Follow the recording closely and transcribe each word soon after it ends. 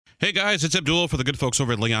Hey guys, it's Abdul for the good folks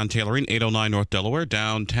over at Leon Tailoring, 809 North Delaware,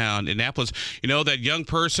 downtown Indianapolis. You know, that young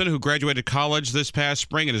person who graduated college this past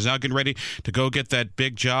spring and is now getting ready to go get that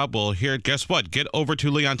big job? Well, here, guess what? Get over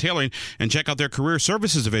to Leon Tailoring and check out their career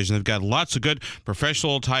services division. They've got lots of good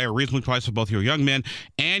professional attire, reasonably priced for both your young men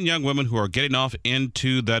and young women who are getting off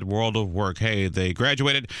into that world of work. Hey, they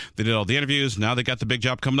graduated, they did all the interviews, now they got the big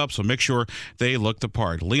job coming up, so make sure they look the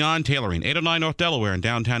part. Leon Tailoring, 809 North Delaware in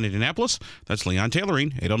downtown Indianapolis. That's Leon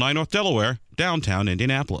Tailoring, 809 North Delaware, downtown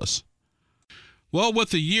Indianapolis. Well, with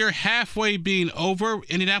the year halfway being over,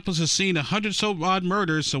 Indianapolis has seen 100-so-odd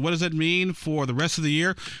murders. So what does that mean for the rest of the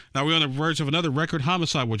year? Now we're on the verge of another record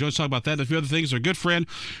homicide. We're going to talk about that and a few other things. Our good friend,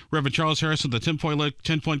 Rev Charles Harrison, the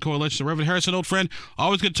 10-Point Coalition. So Rev Harrison, old friend,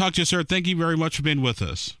 always good to talk to you, sir. Thank you very much for being with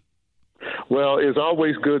us. Well, it's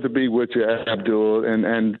always good to be with you, Abdul,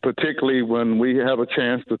 and particularly when we have a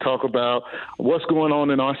chance to talk about what's going on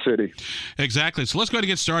in our city. Exactly. So let's go ahead and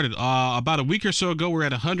get started. About a week or so ago, we're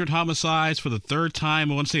at 100 homicides for the third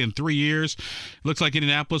time, I want to say in 3 years. It looks like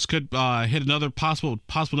Indianapolis could hit another possible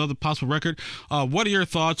record. What are your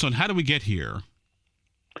thoughts on how do we get here?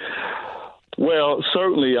 Well,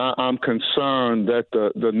 certainly I'm concerned that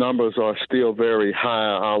the numbers are still very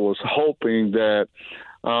high. I was hoping that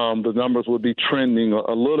the numbers would be trending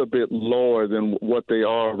a little bit lower than what they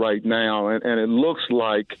are right now. And it looks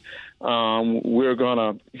like we're going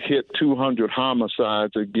to hit 200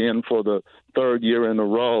 homicides again for the third year in a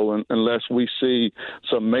row, unless we see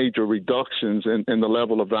some major reductions in the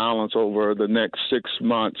level of violence over the next 6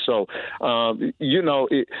 months. So,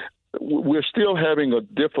 we're still having a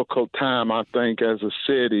difficult time, I think, as a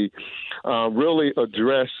city, really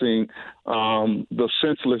addressing the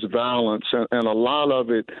senseless violence. And a lot of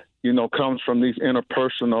it, comes from these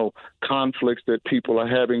interpersonal conflicts that people are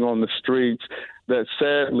having on the streets that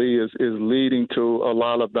sadly is leading to a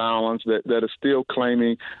lot of violence that is still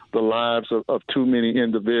claiming the lives of too many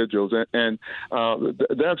individuals. And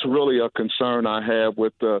that's really a concern I have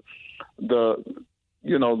with the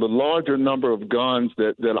larger number of guns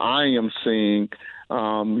that I am seeing,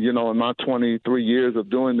 in my 23 years of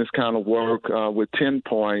doing this kind of work with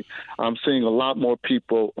 10-Point, I'm seeing a lot more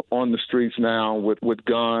people on the streets now with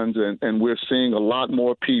guns, and we're seeing a lot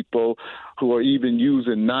more people who are even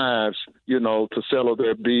using knives, to settle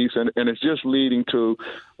their beefs, and it's just leading to,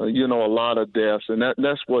 a lot of deaths, and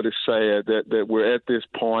that's what is sad, that we're at this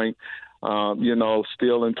point.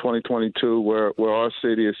 Still in 2022, where our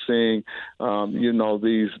city is seeing,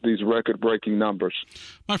 these record-breaking numbers.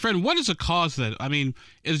 My friend, what is the cause of that? I mean,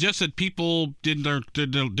 is it just that people didn't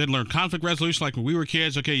learn conflict resolution like when we were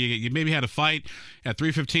kids? Okay, you maybe had a fight at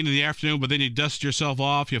 3:15 in the afternoon, but then you dusted yourself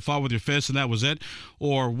off, you fought with your fists, and that was it?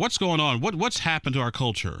 Or what's going on? What's happened to our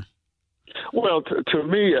culture? Well, to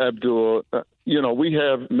me, Abdul, we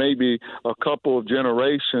have maybe a couple of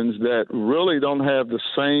generations that really don't have the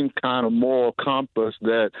same kind of moral compass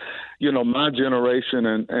that, my generation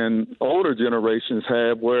and older generations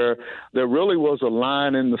have, where there really was a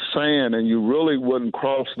line in the sand and you really wouldn't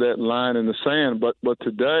cross that line in the sand. But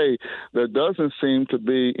today, there doesn't seem to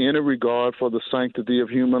be any regard for the sanctity of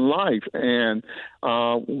human life. And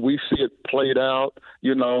we see it played out,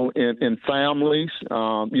 in families,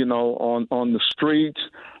 on the streets,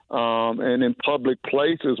 and in public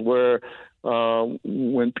places where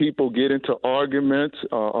when people get into arguments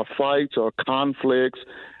or fights or conflicts,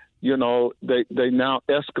 they now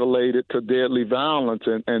escalate it to deadly violence.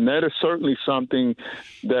 And that is certainly something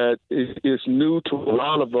that is new to a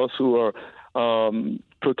lot of us who are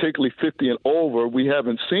particularly 50 and over. We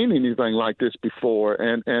haven't seen anything like this before.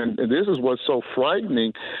 And this is what's so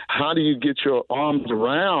frightening. How do you get your arms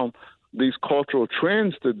around these cultural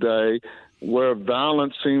trends today where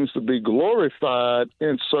violence seems to be glorified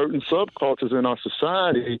in certain subcultures in our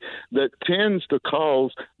society that tends to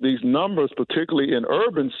cause these numbers, particularly in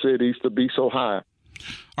urban cities, to be so high?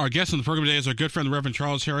 Our guest on the program today is our good friend, the Rev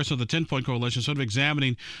Charles Harrison of the 10-Point Coalition, sort of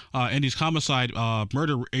examining Indy's homicide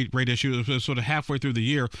murder rate issue sort of halfway through the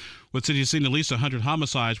year, with cities seeing at least 100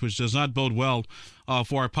 homicides, which does not bode well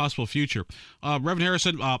for our possible future. Rev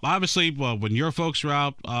Harrison, obviously, when your folks are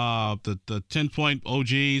out, the 10-Point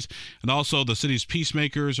OGs and also the city's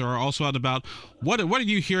peacemakers are also out about, what are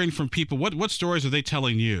you hearing from people? What stories are they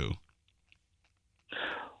telling you?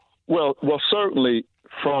 Well, certainly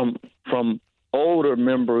from older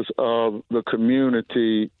members of the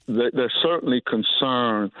community, they're certainly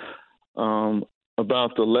concerned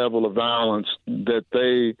about the level of violence that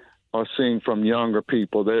they are seeing from younger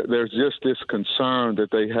people. There's just this concern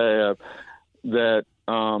that they have that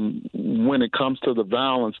when it comes to the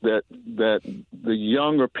violence, that the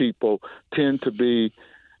younger people tend to be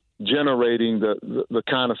generating the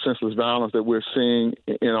kind of senseless violence that we're seeing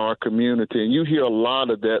in our community. And you hear a lot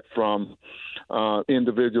of that from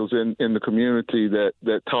individuals in the community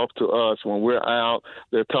that talk to us when we're out.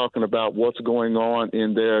 They're talking about what's going on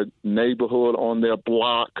in their neighborhood, on their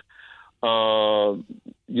block.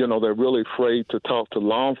 They're really afraid to talk to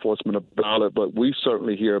law enforcement about it, but we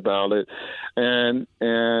certainly hear about it. And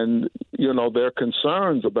their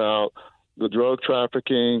concerns about the drug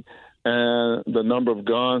trafficking and the number of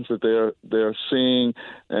guns that they're seeing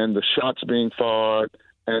and the shots being fired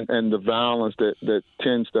and the violence that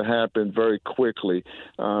tends to happen very quickly.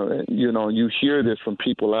 You hear this from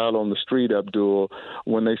people out on the street, Abdul,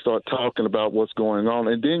 when they start talking about what's going on.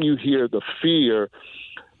 And then you hear the fear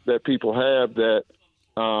that people have that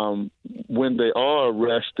when they are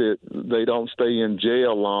arrested, they don't stay in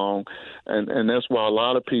jail long. And that's why a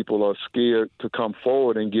lot of people are scared to come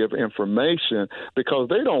forward and give information because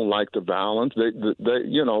they don't like the violence.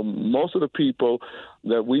 Most of the people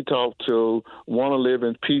that we talk to want to live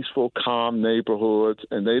in peaceful, calm neighborhoods,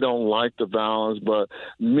 and they don't like the violence. But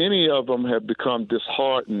many of them have become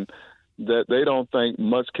disheartened that they don't think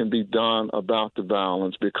much can be done about the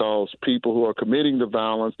violence because people who are committing the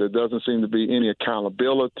violence, there doesn't seem to be any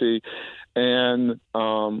accountability. And,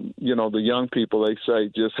 the young people, they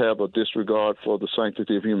say, just have a disregard for the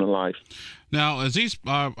sanctity of human life. Now, is these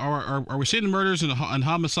are we seeing the murders and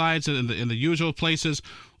homicides in the usual places,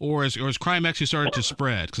 or is crime actually started to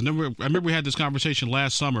spread? Because I remember we had this conversation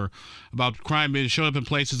last summer about crime showing up in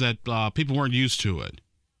places that people weren't used to it.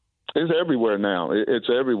 It's everywhere now. It's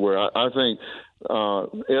everywhere. I think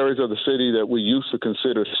areas of the city that we used to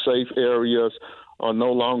consider safe areas are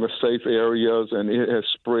no longer safe areas, and it has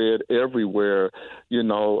spread everywhere,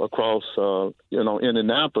 across,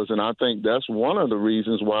 Indianapolis. And I think that's one of the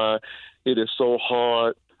reasons why it is so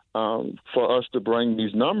hard for us to bring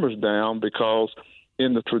these numbers down, because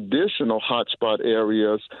in the traditional hotspot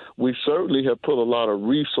areas, we certainly have put a lot of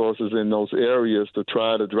resources in those areas to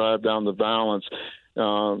try to drive down the violence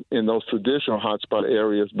in those traditional hotspot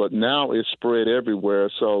areas, but now it's spread everywhere.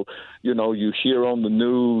 So, you hear on the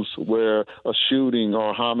news where a shooting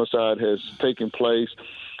or a homicide has taken place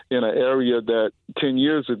in an area that 10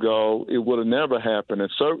 years ago it would have never happened,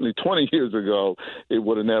 and certainly 20 years ago it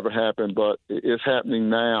would have never happened, but it's happening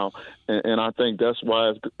now. And I think that's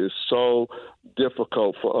why it's so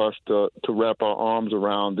difficult for us to wrap our arms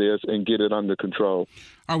around this and get it under control.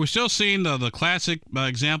 Are we still seeing the classic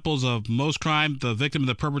examples of most crime, the victim and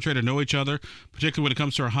the perpetrator know each other, particularly when it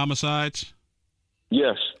comes to our homicides?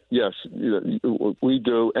 Yes, we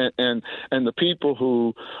do. And the people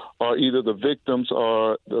who are either the victims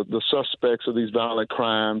or the suspects of these violent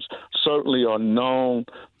crimes certainly are known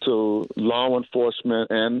to law enforcement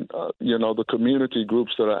and, the community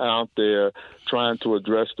groups that are out there trying to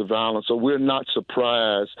address the violence. So we're not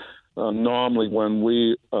surprised normally when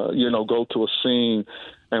we, go to a scene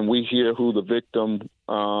and we hear who the victim,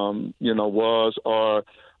 was, or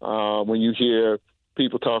when you hear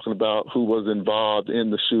people talking about who was involved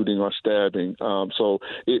in the shooting or stabbing. So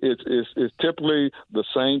it's typically the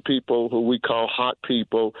same people who we call hot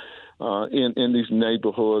people in these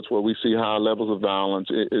neighborhoods where we see high levels of violence.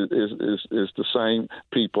 It's the same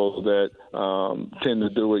people that tend to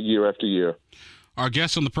do it year after year. Our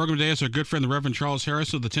guest on the program today is our good friend, the Reverend Charles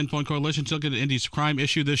Harrison of the 10-Point Coalition, to look at Indy's crime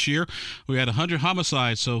issue this year. We had 100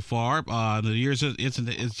 homicides so far. The year is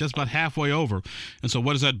just about halfway over. And so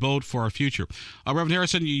what does that bode for our future? Reverend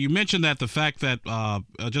Harrison, you mentioned that the fact that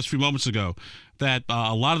just a few moments ago, that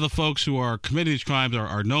a lot of the folks who are committing these crimes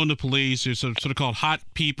are known to police. They're sort of called hot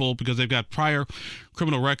people because they've got prior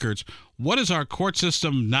criminal records. What is our court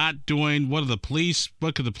system not doing? What could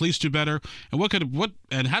the police do better?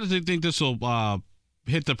 And how do they think this will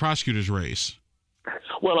hit the prosecutor's race?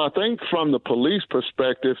 Well, I think from the police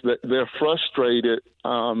perspective that they're frustrated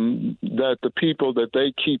that the people that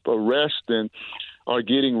they keep arresting are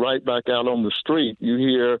getting right back out on the street. You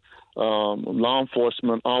hear law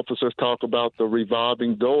enforcement officers talk about the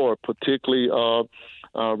revolving door, particularly of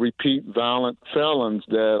repeat violent felons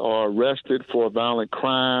that are arrested for a violent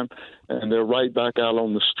crime, and they're right back out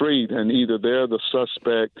on the street, and either they're the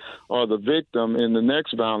suspect or the victim in the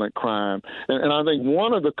next violent crime. And I think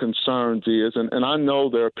one of the concerns is, and I know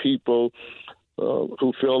there are people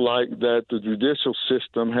who feel like that the judicial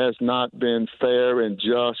system has not been fair and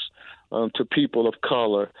just to people of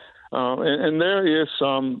color. And there is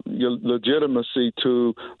some legitimacy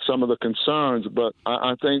to some of the concerns, but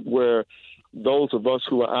I think where those of us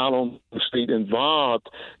who are out on the street involved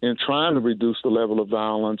in trying to reduce the level of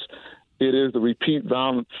violence, it is the repeat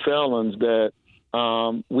violent felons that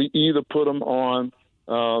we either put them on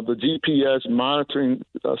the GPS monitoring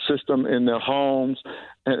system in their homes,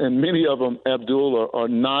 and many of them, Abdul, are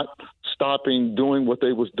not stopping doing what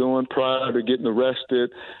they was doing prior to getting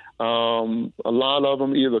arrested. A lot of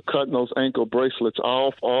them either cutting those ankle bracelets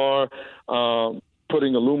off or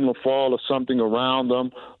putting aluminum foil or something around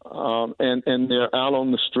them, and they're out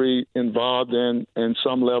on the street involved in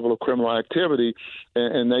some level of criminal activity,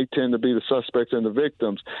 and they tend to be the suspects and the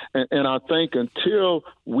victims. And I think until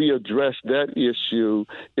we address that issue,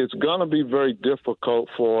 it's going to be very difficult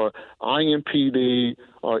for IMPD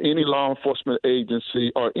or any law enforcement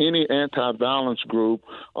agency or any anti-violence group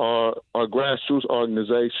or grassroots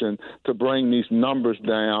organization to bring these numbers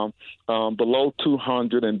down below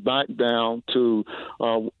 200 and back down to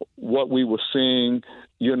what we were seeing,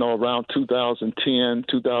 around 2010,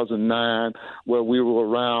 2009, where we were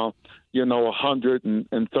around,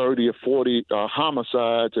 130 or 40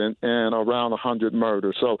 homicides and around 100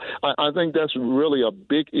 murders. So I think that's really a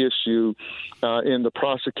big issue in the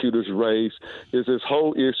prosecutor's race, is this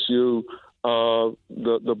whole issue of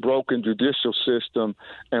the broken judicial system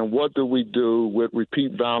and what do we do with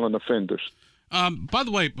repeat violent offenders. By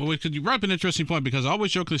the way, you brought up an interesting point, because I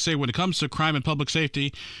always jokingly say when it comes to crime and public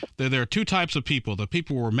safety, there are two types of people: the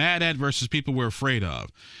people we're mad at versus people we're afraid of.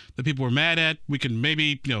 The people we're mad at, we can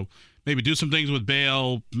maybe do some things with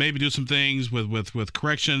bail, maybe do some things with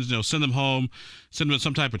corrections, send them home, send them to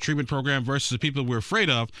some type of treatment program, versus the people we're afraid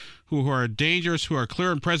of, who are dangerous, who are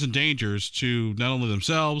clear and present dangers to not only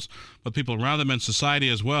themselves, but people around them and society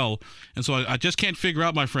as well. And so I just can't figure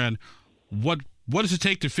out, my friend, what does it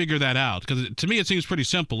take to figure that out? Because to me, it seems pretty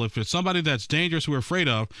simple. If it's somebody that's dangerous who we're afraid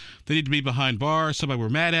of, they need to be behind bars. Somebody we're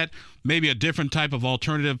mad at, maybe a different type of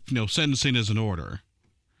alternative, sentencing is in order.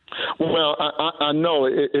 Well, I know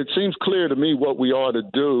it seems clear to me what we ought to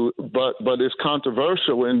do, but it's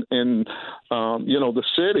controversial in the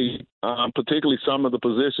city, particularly some of the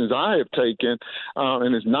positions I have taken.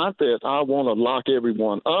 And it's not that I want to lock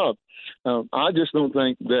everyone up. I just don't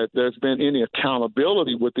think that there's been any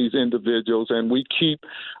accountability with these individuals, and we keep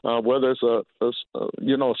whether it's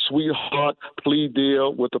a sweetheart plea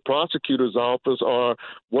deal with the prosecutor's office or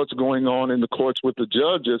what's going on in the courts with the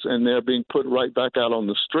judges, and they're being put right back out on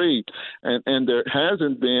the street, and there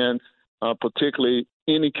hasn't been particularly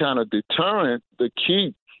any kind of deterrent to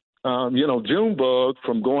keep Junebug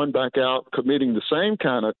from going back out committing the same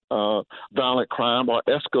kind of violent crime or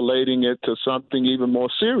escalating it to something even more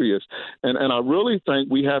serious. And I really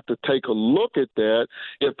think we have to take a look at that,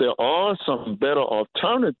 if there are some better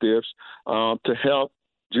alternatives to help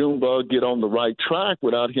Junebug get on the right track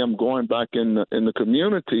without him going back in the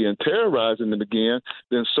community and terrorizing it again,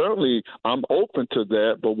 then certainly I'm open to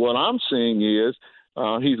that. But what I'm seeing is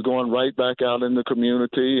he's going right back out in the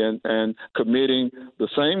community and committing the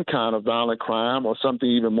same kind of violent crime or something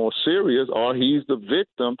even more serious, or he's the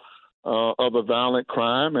victim of a violent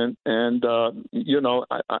crime. And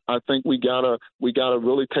I think we gotta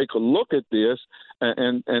really take a look at this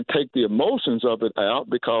and take the emotions of it out,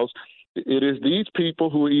 because it is these people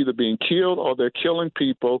who are either being killed or they're killing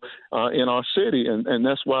people in our city. And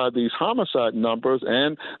that's why these homicide numbers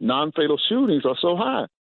and non-fatal shootings are so high.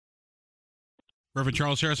 Reverend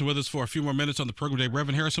Charles Harrison with us for a few more minutes on the program today.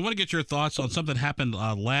 Reverend Harrison, I want to get your thoughts on something that happened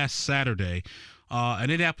last Saturday.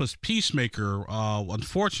 An Indianapolis peacemaker,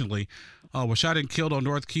 unfortunately, was shot and killed on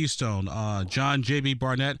North Keystone. John J.B.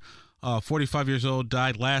 Barnett, 45 years old,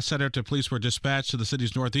 died last Saturday. Police were dispatched to the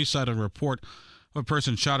city's northeast side on a report of a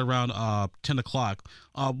person shot around 10 o'clock.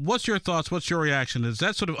 What's your thoughts? What's your reaction? Does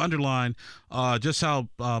that sort of underline just how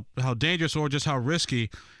dangerous or just how risky,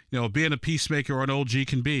 being a peacemaker or an OG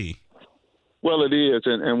can be? Well, it is,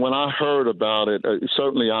 and when I heard about it,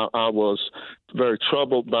 certainly I was very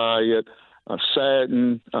troubled by it,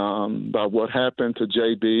 saddened by what happened to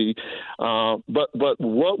JB. But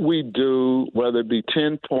what we do, whether it be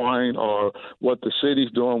 10 Point or what the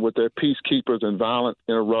city's doing with their peacekeepers and violent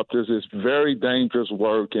interrupters, is very dangerous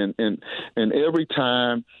work. And every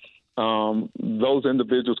time those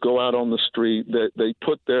individuals go out on the street, that they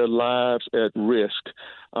put their lives at risk.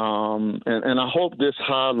 And I hope this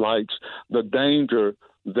highlights the danger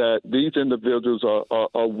that these individuals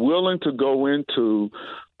are willing to go into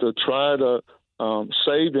to try to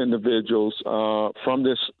save individuals from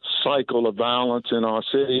this cycle of violence in our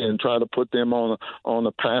city and try to put them on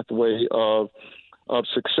a pathway of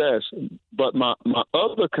success. But my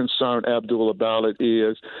other concern, Abdul, about it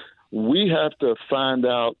is we have to find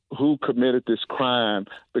out who committed this crime,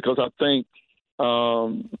 because I think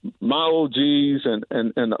my OGs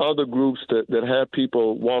and other groups that have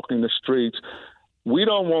people walking the streets, we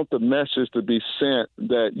don't want the message to be sent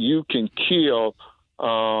that you can kill, a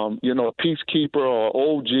peacekeeper or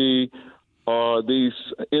OG are these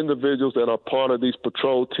individuals that are part of these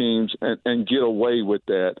patrol teams and get away with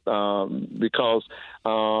that because,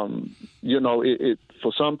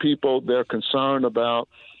 for some people, they're concerned about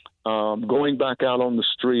going back out on the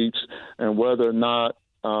streets and whether or not,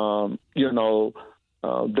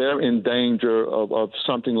 they're in danger of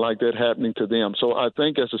something like that happening to them. So I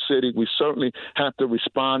think as a city, we certainly have to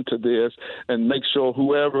respond to this and make sure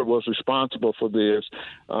whoever was responsible for this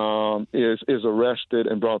is arrested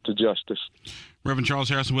and brought to justice. Reverend Charles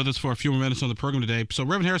Harrison with us for a few more minutes on the program today. So,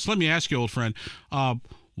 Reverend Harrison, let me ask you, old friend,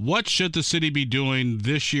 what should the city be doing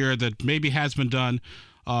this year that maybe has been done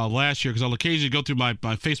last year? Because I'll occasionally go through my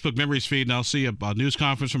Facebook memories feed and I'll see a news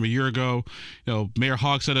conference from a year ago. Mayor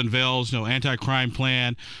Hogshead unveils, anti-crime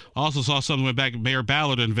plan. I also saw something went back. Mayor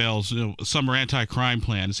Ballard unveils, summer anti-crime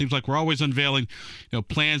plan. It seems like we're always unveiling,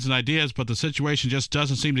 plans and ideas, but the situation just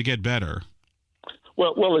doesn't seem to get better.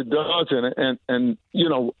 Well, it does, and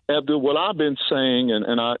Abdul, what I've been saying,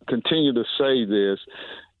 and I continue to say this,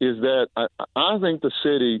 is that I think the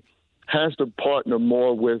city has to partner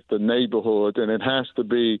more with the neighborhoods, and it has to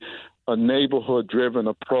be a neighborhood-driven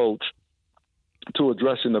approach to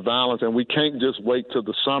addressing the violence. And we can't just wait till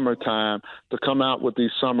the summertime to come out with these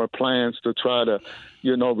summer plans to try to,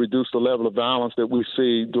 reduce the level of violence that we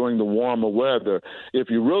see during the warmer weather. If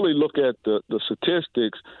you really look at the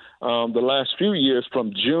statistics, the last few years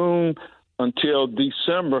from June until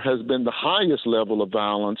December has been the highest level of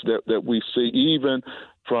violence that we see, even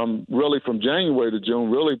from January to June,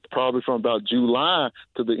 really probably from about July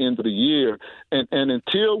to the end of the year. And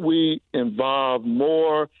until we involve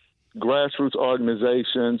more grassroots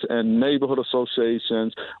organizations and neighborhood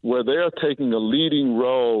associations where they're taking a leading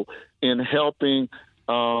role in helping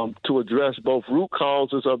to address both root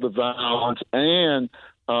causes of the violence and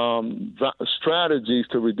strategies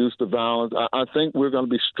to reduce the violence, I think we're going to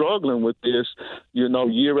be struggling with this,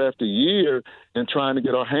 year after year and trying to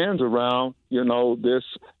get our hands around, this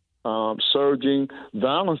surging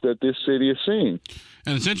violence that this city is seeing.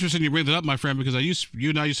 And it's interesting you bring that up, my friend, because you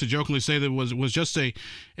and I used to jokingly say that it was just a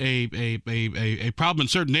problem in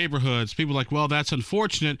certain neighborhoods. People are like, well, that's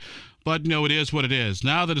unfortunate, but it is what it is.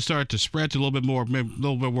 Now that it started to spread to a little bit more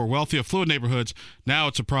wealthy, affluent neighborhoods, now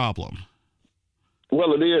it's a problem.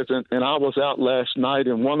 Well, it is, and I was out last night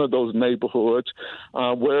in one of those neighborhoods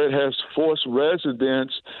where it has forced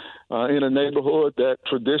residents in a neighborhood that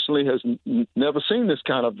traditionally has never seen this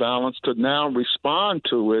kind of violence to now respond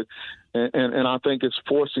to it. And I think it's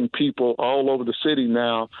forcing people all over the city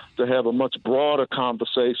now to have a much broader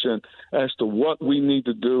conversation as to what we need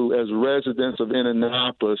to do as residents of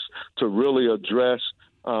Indianapolis to really address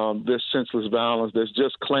this senseless violence that's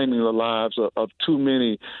just claiming the lives of too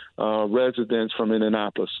many residents from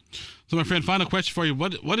Indianapolis. So, my friend, final question for you: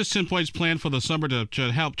 What is 10 Points' plan for the summer to try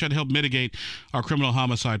to help mitigate our criminal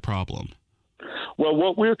homicide problem? Well,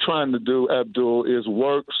 what we're trying to do, Abdul, is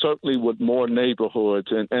work certainly with more neighborhoods,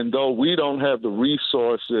 and though we don't have the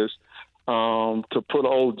resources to put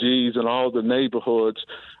OGs in all the neighborhoods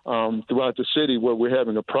throughout the city where we're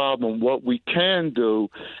having a problem, what we can do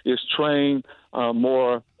is train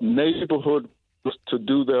more neighborhood to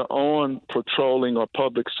do their own patrolling or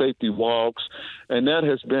public safety walks, and that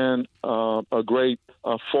has been a great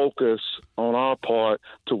focus on our part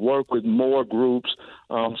to work with more groups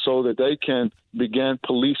so that they can begin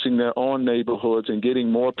policing their own neighborhoods and getting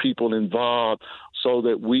more people involved so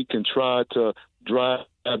that we can try to drive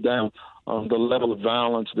down the level of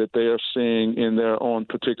violence that they are seeing in their own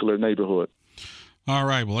particular neighborhood. All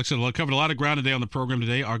right. Well, like I said, we've covered a lot of ground today on the program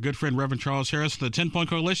today. Our good friend, Reverend Charles Harris, the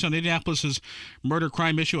 10-Point Coalition on Indianapolis'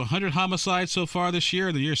 murder-crime issue, 100 homicides so far this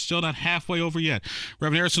year. The year's still not halfway over yet.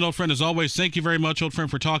 Reverend Harrison, old friend, as always, thank you very much, old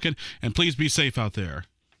friend, for talking, and please be safe out there.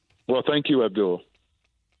 Well, thank you, Abdul.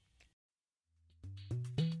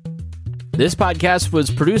 This podcast was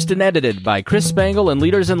produced and edited by Chris Spangle and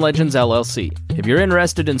Leaders and Legends, LLC. If you're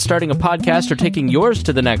interested in starting a podcast or taking yours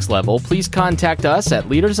to the next level, please contact us at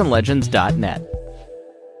leadersandlegends.net.